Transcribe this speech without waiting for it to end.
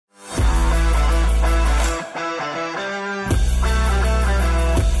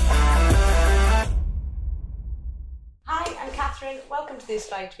welcome to the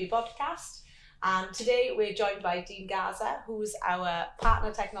Aspire to Be podcast. And today we're joined by Dean Garza, who's our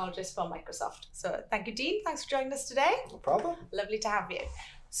partner technologist for Microsoft. So thank you, Dean. Thanks for joining us today. No problem. Lovely to have you.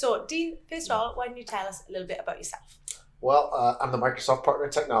 So Dean, first of all, why don't you tell us a little bit about yourself? Well, I'm the Microsoft partner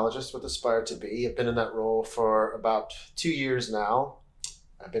technologist with Aspire to Be. I've been in that role for about 2 years now.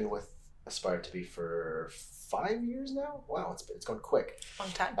 I've been with Aspire to Be for 5 years now. Wow, it's gone quick. Long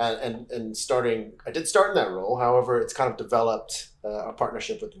time. And starting, I did start in that role. However, it's kind of developed a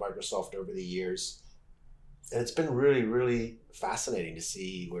partnership with Microsoft over the years. And it's been really, really fascinating to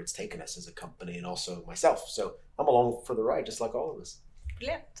see where it's taken us as a company and also myself. So I'm along for the ride, just like all of us.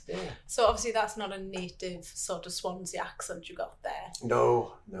 Brilliant. Yeah. So obviously that's not a native sort of Swansea accent you got there.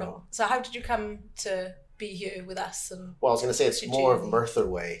 No. So how did you come to be here with us? And well, I was going to say it's more of Merthyr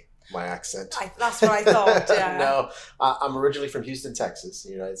way, my accent. That's what I thought, yeah. No, I'm originally from Houston, Texas,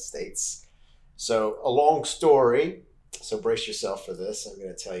 the United States. So a long story, so brace yourself for this. I'm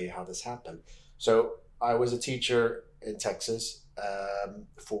going to tell you how this happened. So I was a teacher in Texas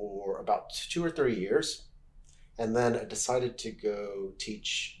for about 2 or 3 years. And then I decided to go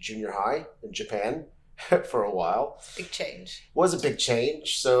teach junior high in Japan for a while. Big change. It was a big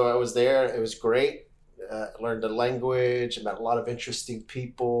change. So I was there. It was great. Learned the language. I met a lot of interesting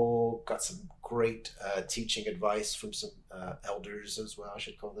people. Got some great teaching advice from some elders as well. I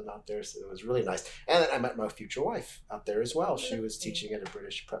should call them out there. So it was really nice. And then I met my future wife out there as well. She was teaching at a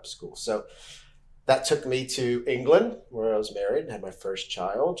British prep school. So that took me to England, where I was married and had my first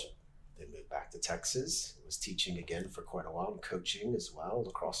child. Then moved back to Texas. Was teaching again for quite a while, and coaching as well,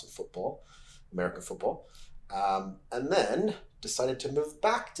 lacrosse and football, American football. And then decided to move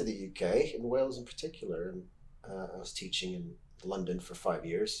back to the UK, in Wales in particular. And I was teaching in London for 5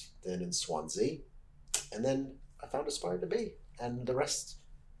 years, then in Swansea. And then I found Aspire to Be, and the rest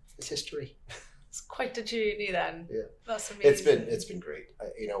is history. It's quite a journey then. Yeah. That's amazing. It's been great.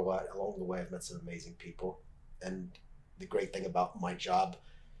 You know what? Along the way, I've met some amazing people. And the great thing about my job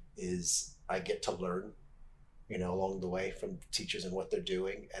is I get to learn, along the way from teachers and what they're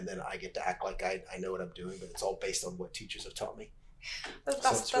doing. And then I get to act like I know what I'm doing, but it's all based on what teachers have taught me.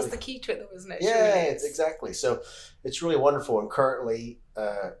 That's the key to it though, isn't it? Yeah, exactly. So it's really wonderful. And currently,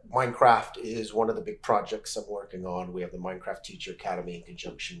 Minecraft is one of the big projects I'm working on. We have the Minecraft Teacher Academy in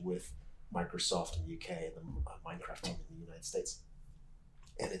conjunction with Microsoft in the UK and the Minecraft team in the United States.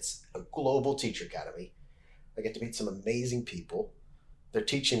 And it's a global teacher academy. I get to meet some amazing people. They're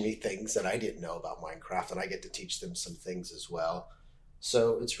teaching me things that I didn't know about Minecraft, and I get to teach them some things as well.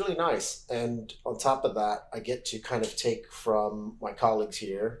 So it's really nice. And on top of that, I get to kind of take from my colleagues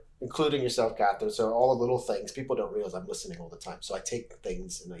here, including yourself, Catherine. So all the little things, people don't realize I'm listening all the time. So I take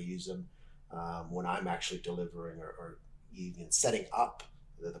things and I use them when I'm actually delivering or even setting up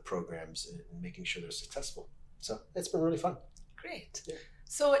the programs and making sure they're successful. So it's been really fun. Great. Yeah.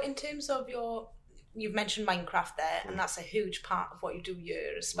 So in terms of you've mentioned Minecraft there, and that's a huge part of what you do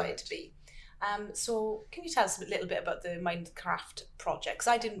here, Aspire to Be. So can you tell us a little bit about the Minecraft project? Because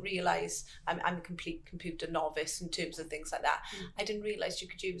I didn't realise, I'm a complete computer novice in terms of things like that. I didn't realise you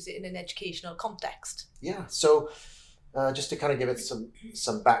could use it in an educational context. Yeah, so just to kind of give it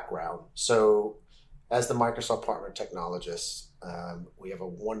some background. So as the Microsoft partner technologist, we have a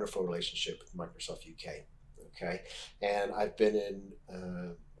wonderful relationship with Microsoft UK. Okay, and I've been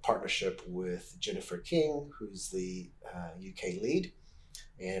in partnership with Jennifer King, who's the UK lead,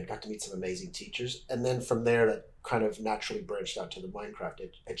 and got to meet some amazing teachers. And then from there, that kind of naturally branched out to the Minecraft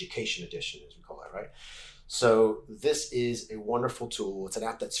Education Edition, as we call it, right? So this is a wonderful tool. It's an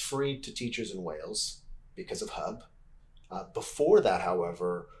app that's free to teachers in Wales because of Hub. Before that,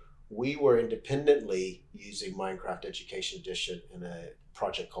 however, we were independently using Minecraft Education Edition in a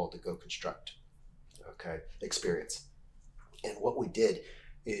project called the Go Construct experience. And what we did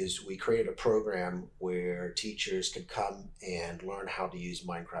is we created a program where teachers could come and learn how to use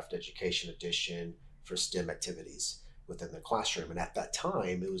Minecraft Education Edition for STEM activities within the classroom. And at that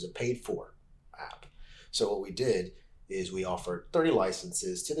time, it was a paid-for app. So what we did is we offered 30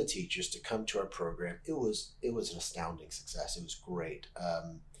 licenses to the teachers to come to our program. It was an astounding success. It was great.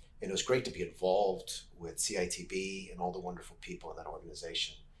 And it was great to be involved with CITB and all the wonderful people in that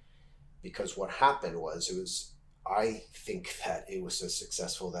organization. Because what happened was, I think that it was so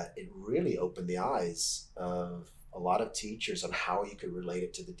successful that it really opened the eyes of a lot of teachers on how you could relate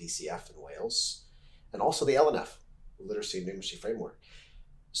it to the DCF in Wales and also the LNF, Literacy and Numeracy Framework.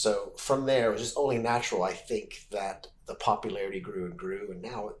 So from there, it was just only natural, I think, that the popularity grew and grew. And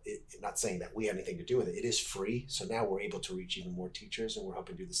now, not saying that we had anything to do with it, it is free. So now we're able to reach even more teachers, and we're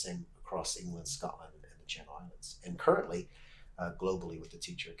hoping to do the same across England, Scotland, and the Channel Islands. And currently, globally with the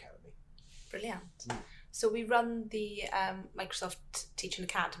Teacher Academy. Brilliant. So we run the Microsoft Teaching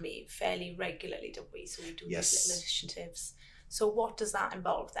Academy fairly regularly, don't we? So we do Yes. these little initiatives. So what does that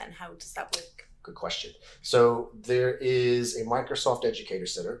involve then? How does that work? Good question. So there is a Microsoft Educator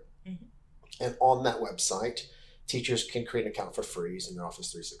Center, and on that website, teachers can create an account for free using their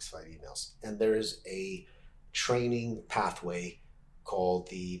Office 365 emails. And there is a training pathway called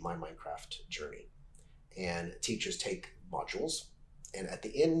the My Minecraft Journey. And teachers take modules, and at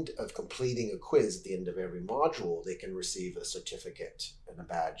the end of completing a quiz, at the end of every module, they can receive a certificate and a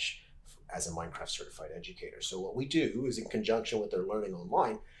badge as a Minecraft certified educator. So what we do is, in conjunction with their learning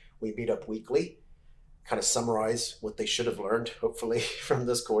online, we meet up weekly, kind of summarize what they should have learned, hopefully, from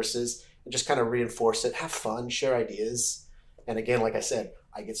those courses, and just kind of reinforce it, have fun, share ideas. And again, like I said,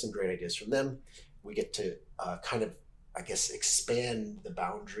 I get some great ideas from them. We get to kind of, I guess, expand the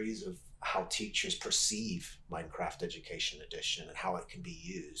boundaries of how teachers perceive Minecraft Education Edition and how it can be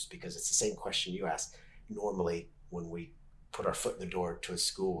used, because it's the same question you asked. Normally, when we put our foot in the door to a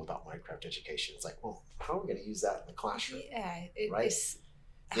school about Minecraft education, it's like, well, how are we going to use that in the classroom? Yeah, right?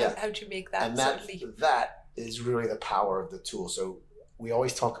 How do you make that? And that is really the power of the tool. So we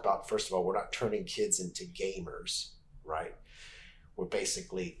always talk about, first of all, we're not turning kids into gamers, right? We're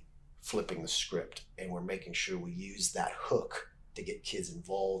basically flipping the script, and we're making sure we use that hook to get kids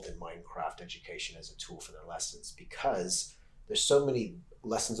involved in Minecraft education as a tool for their lessons, because there's so many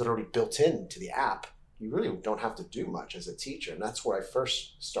lessons that are already built into the app. You really don't have to do much as a teacher. And that's where I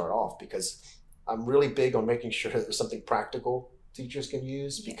first start off, because I'm really big on making sure that there's something practical teachers can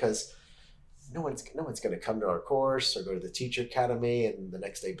use, because no one's going to come to our course or go to the teacher academy and the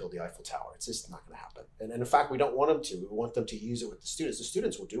next day build the Eiffel Tower. It's just not going to happen. And in fact, we don't want them to. We want them to use it with the students. The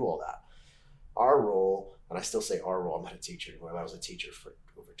students will do all that. Our role, and I still say our role, I'm not a teacher anymore. I was a teacher for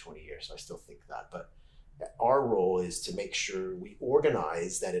over 20 years, so I still think that. But our role is to make sure we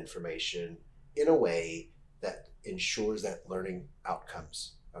organize that information in a way that ensures that learning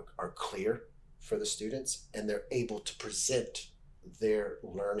outcomes are clear for the students, and they're able to present their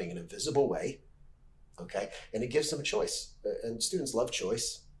learning in a visible way, okay? And it gives them a choice. And students love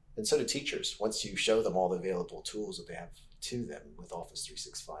choice, and so do teachers, once you show them all the available tools that they have to them with Office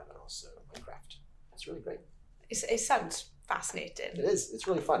 365 and also Minecraft. It's really great. It sounds fascinating. It is. It's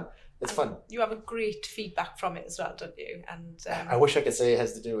really fun. It's fun. You have a great feedback from it as well, don't you? And I wish I could say it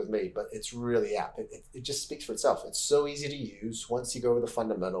has to do with me, but it's really, it just speaks for itself. It's so easy to use once you go over the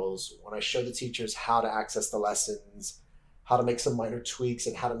fundamentals. When I show the teachers how to access the lessons, how to make some minor tweaks,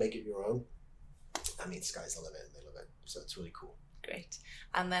 and how to make it your own, I mean, sky's the limit, and they love it. So it's really cool. Great.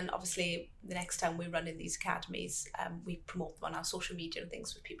 And then obviously the next time we run in these academies, we promote them on our social media and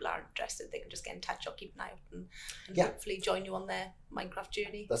things. If people are interested, they can just get in touch or keep an eye out and hopefully join you on their Minecraft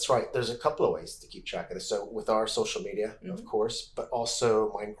journey. That's right. There's a couple of ways to keep track of this. So with our social media, of course, but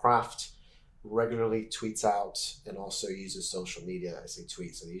also Minecraft regularly tweets out and also uses social media. I say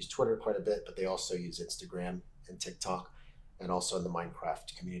tweet, so they use Twitter quite a bit, but they also use Instagram and TikTok, and also in the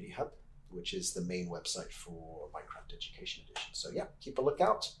Minecraft Community Hub, which is the main website for Minecraft Education Edition. So yeah, keep a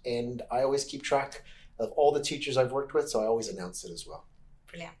lookout. And I always keep track of all the teachers I've worked with, so I always announce it as well.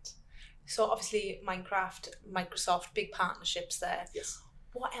 Brilliant. So obviously Minecraft, Microsoft, big partnerships there. Yes.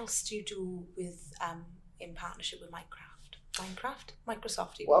 What else do you do with in partnership with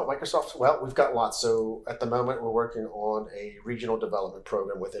Microsoft even? Well, Microsoft, we've got lots. So at the moment, we're working on a regional development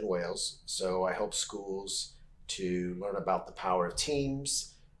program within Wales. So I help schools to learn about the power of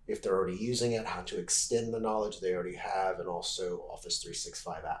Teams, if they're already using it, how to extend the knowledge they already have, and also Office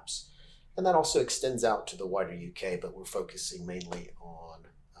 365 apps. And that also extends out to the wider UK, but we're focusing mainly on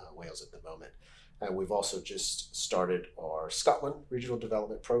Wales at the moment. And we've also just started our Scotland Regional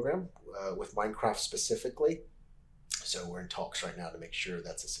Development Program with Minecraft specifically. So we're in talks right now to make sure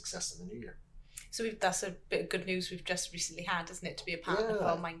that's a success in the new year. So that's a bit of good news we've just recently had, isn't it, to be a partner for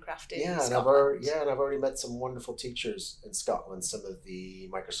Minecraft in Scotland. And I've already met some wonderful teachers in Scotland, some of the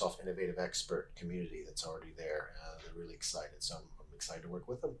Microsoft Innovative Expert community that's already there. They're really excited, so I'm excited to work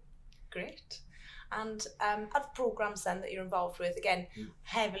with them. Great. And other programs then that you're involved with, again,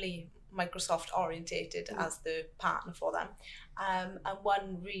 heavily Microsoft orientated as the partner for them. And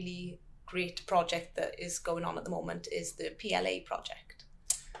one really great project that is going on at the moment is the PLA project.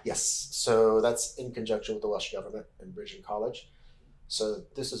 Yes, so that's in conjunction with the Welsh Government and Bridgeton College. So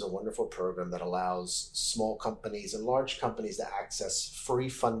this is a wonderful program that allows small companies and large companies to access free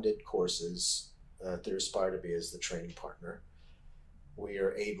funded courses through Aspire to be as the training partner. We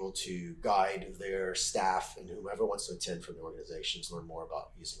are able to guide their staff and whomever wants to attend from the organizations learn more about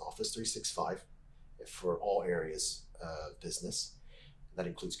using Office 365 for all areas of business. That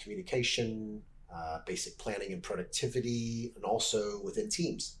includes communication, basic planning and productivity, and also within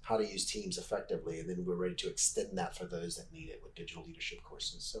teams, how to use teams effectively. And then we're ready to extend that for those that need it with digital leadership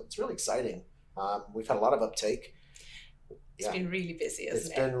courses. So it's really exciting. We've had a lot of uptake. It's been really busy,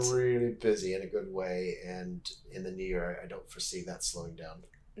 isn't it? It's been really busy in a good way. And in the new year, I don't foresee that slowing down.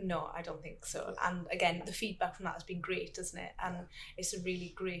 No, I don't think so. And again, the feedback from that has been great, isn't it? And it's a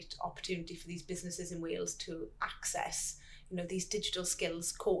really great opportunity for these businesses in Wales to access, these digital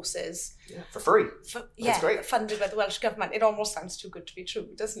skills courses. Yeah, for free. That's great. Funded by the Welsh Government. It almost sounds too good to be true,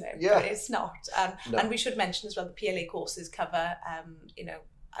 doesn't it? Yeah. But it's not. No. And we should mention as well, the PLA courses cover,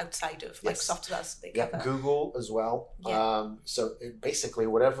 outside of Microsoft as well. So they cover. Google as well. Yeah. So basically,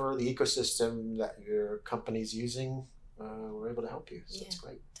 whatever the ecosystem that your company's using, we're able to help you. So it's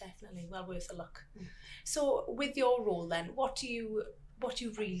great. Definitely. Well worth a look. So with your role then, what do you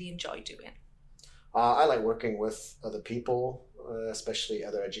really enjoy doing? I like working with other people, especially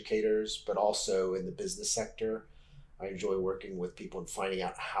other educators, but also in the business sector. I enjoy working with people and finding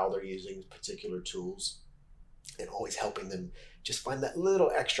out how they're using particular tools and always helping them just find that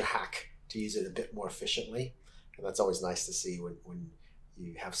little extra hack to use it a bit more efficiently. And that's always nice to see when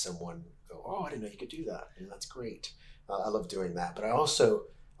you have someone go, oh, I didn't know you could do that. And that's great. I love doing that. But I also,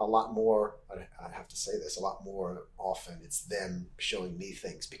 a lot more often, it's them showing me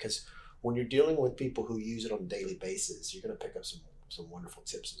things. Because when you're dealing with people who use it on a daily basis, you're going to pick up some wonderful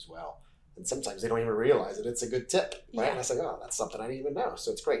tips as well. And sometimes they don't even realize that it's a good tip, right? Yeah. And I say, oh, that's something I didn't even know.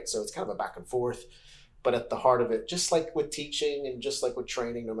 So it's great. So it's kind of a back and forth. But at the heart of it, just like with teaching and just like with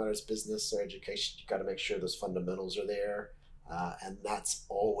training, no matter it's business or education, you got to make sure those fundamentals are there. And that's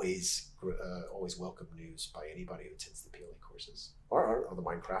always welcome news by anybody who attends the PLA courses or the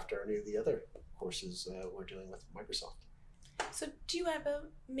Minecraft or any of the other courses we're doing with Microsoft. So do you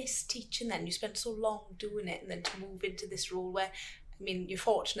ever miss teaching then? You spent so long doing it and then to move into this role where, you're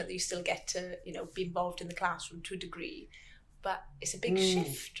fortunate that you still get to, be involved in the classroom to a degree, but it's a big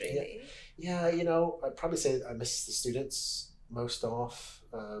shift really. Yeah, I'd probably say I miss the students most of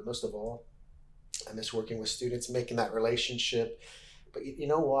all. I miss working with students, making that relationship. But you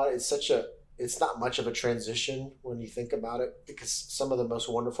know what? It's not much of a transition when you think about it, because some of the most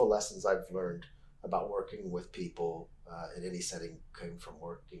wonderful lessons I've learned about working with people in any setting came from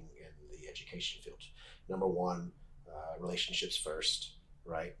working in the education field. Number one, relationships first,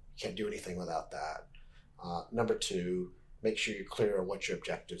 right? You can't do anything without that. Number two, make sure you're clear on what your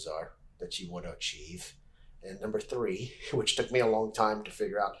objectives are that you want to achieve. And number three, which took me a long time to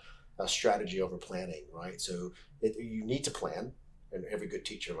figure out, strategy over planning, right? So you need to plan, and every good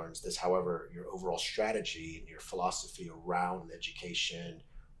teacher learns this. However, your overall strategy and your philosophy around education,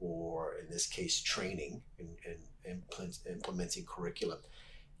 or in this case, training and implementing curriculum,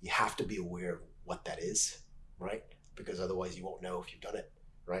 you have to be aware of what that is, right? Because otherwise you won't know if you've done it,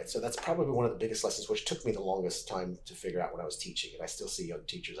 right? So that's probably one of the biggest lessons, which took me the longest time to figure out when I was teaching. And I still see young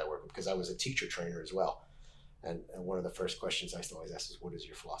teachers I work with, because I was a teacher trainer as well. And one of the first questions I used to always ask is, what is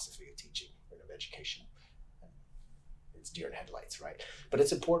your philosophy of teaching and of education? And it's deer in headlights, right? But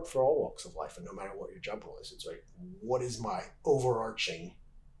it's important for all walks of life, and no matter what your job role is. It's like, what is my overarching,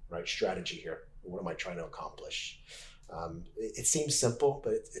 right, strategy here? What am I trying to accomplish? It seems simple,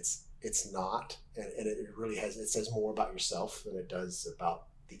 but it's not, and it really it says more about yourself than it does about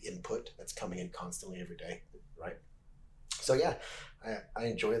the input that's coming in constantly every day, right? So yeah, I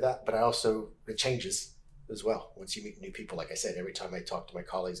enjoy that, but it changes as well once you meet new people. Like I said, every time I talk to my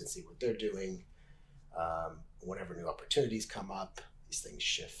colleagues and see what they're doing, whenever new opportunities come up, these things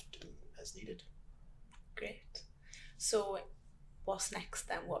shift as needed. Great. So what's next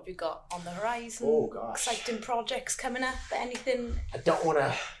then? What have you got on the horizon? Oh gosh, exciting projects coming up? Anything? I don't want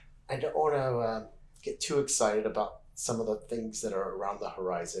to get too excited about some of the things that are around the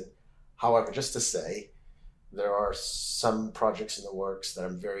horizon. However, just to say, there are some projects in the works that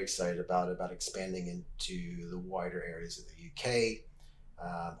I'm very excited about expanding into the wider areas of the UK,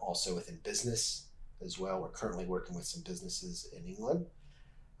 also within business as well. We're currently working with some businesses in England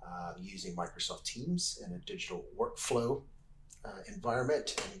using Microsoft Teams in a digital workflow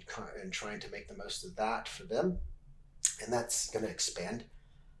environment, and trying to make the most of that for them. And that's going to expand.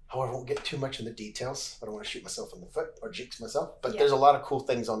 However, I won't get too much in the details. I don't want to shoot myself in the foot or jinx myself. But there's a lot of cool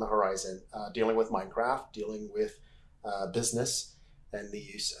things on the horizon, dealing with Minecraft, dealing with business, and the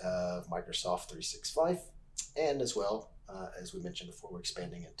use of Microsoft 365. And as well, as we mentioned before, we're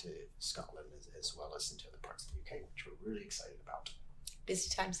expanding into Scotland as well as into other parts of the UK, which we're really excited about.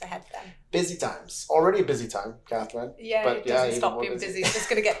 Busy times ahead then. Busy times. Already a busy time, Catherine. Yeah, but it doesn't stop being busy. It's just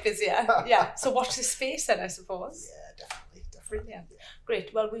going to get busier. Yeah. So watch this space then, I suppose. Yeah, definitely. Brilliant. Yeah.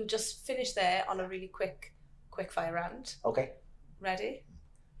 Great. Well, we'll just finish there on a really quick fire round. Okay. Ready?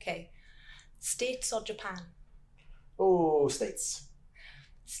 Okay. States or Japan? Oh, States.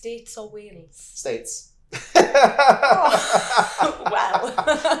 States or Wales? States. Oh,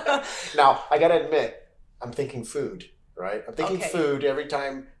 well. Now, I gotta admit, I'm thinking food, right? I'm thinking Okay. food every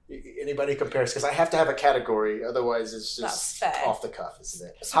time anybody compares, because I have to have a category, otherwise it's That's just fair. off the cuff, isn't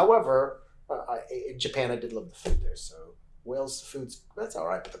it? So- However, in Japan, I did love the food there, so Wales, that's all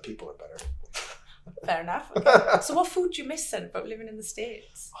right, but the people are better. Fair enough. Okay. So what food do you miss then about living in the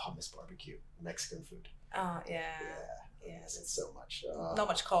States? Oh, I miss barbecue, Mexican food. Oh, yeah. Yeah, Yes. it's so much. Not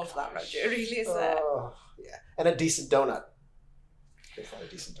much call for that around here, really, is there? Oh, yeah, and a decent donut. They find a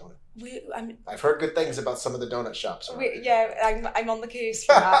decent donut. I've heard good things about some of the donut shops. I'm on the case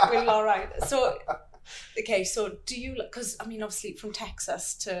for that. We're all right. So, okay, so do you, because I mean, obviously from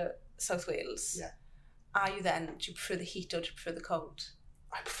Texas to South Wales, Yeah. do you prefer the heat or do you prefer the cold?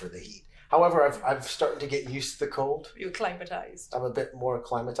 I prefer the heat. However, I've started to get used to the cold. You're acclimatized. I'm a bit more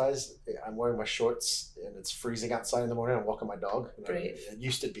acclimatized. I'm wearing my shorts and it's freezing outside in the morning. I'm walking my dog. Brave. It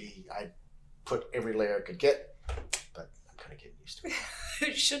used to be I'd put every layer I could get, but I'm kind of getting used to it.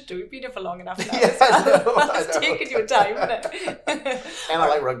 You should do. You've been here for long enough now. Yeah, I know. It's taken you time, isn't it? And I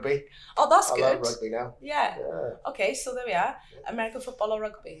like rugby. Oh, that's good. I love rugby now. Yeah. Yeah. Okay, so there we are. American football or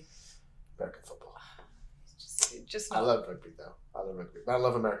rugby? American football. Just I not. love rugby though. I love rugby, but I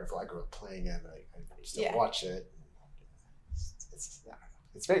love American football. I grew up playing it. I still Yeah. watch it. It's I don't know.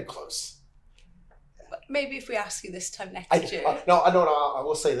 It's very close. But maybe if we ask you this time next year. No. I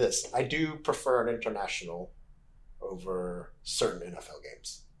will say this. I do prefer an international over certain NFL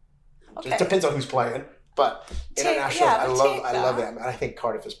games. Okay. It depends on who's playing, but international, I love that. it. I mean, I think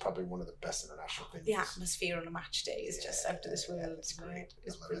Cardiff is probably one of the best international venues. The atmosphere on a match day is just out of this world. It's great.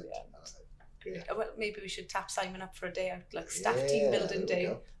 It's I love brilliant. it. I love it. Great. Yeah. Well, maybe we should tap Simon up for a day out, like staff Yeah, team building there we day.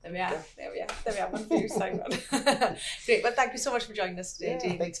 go. There we are. Yeah. There we are. One for you, Simon. Great. Well, thank you so much for joining us today, Yeah,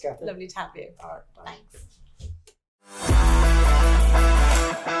 Dean. thanks, Catherine. Lovely to have you. All right. Bye. Thanks.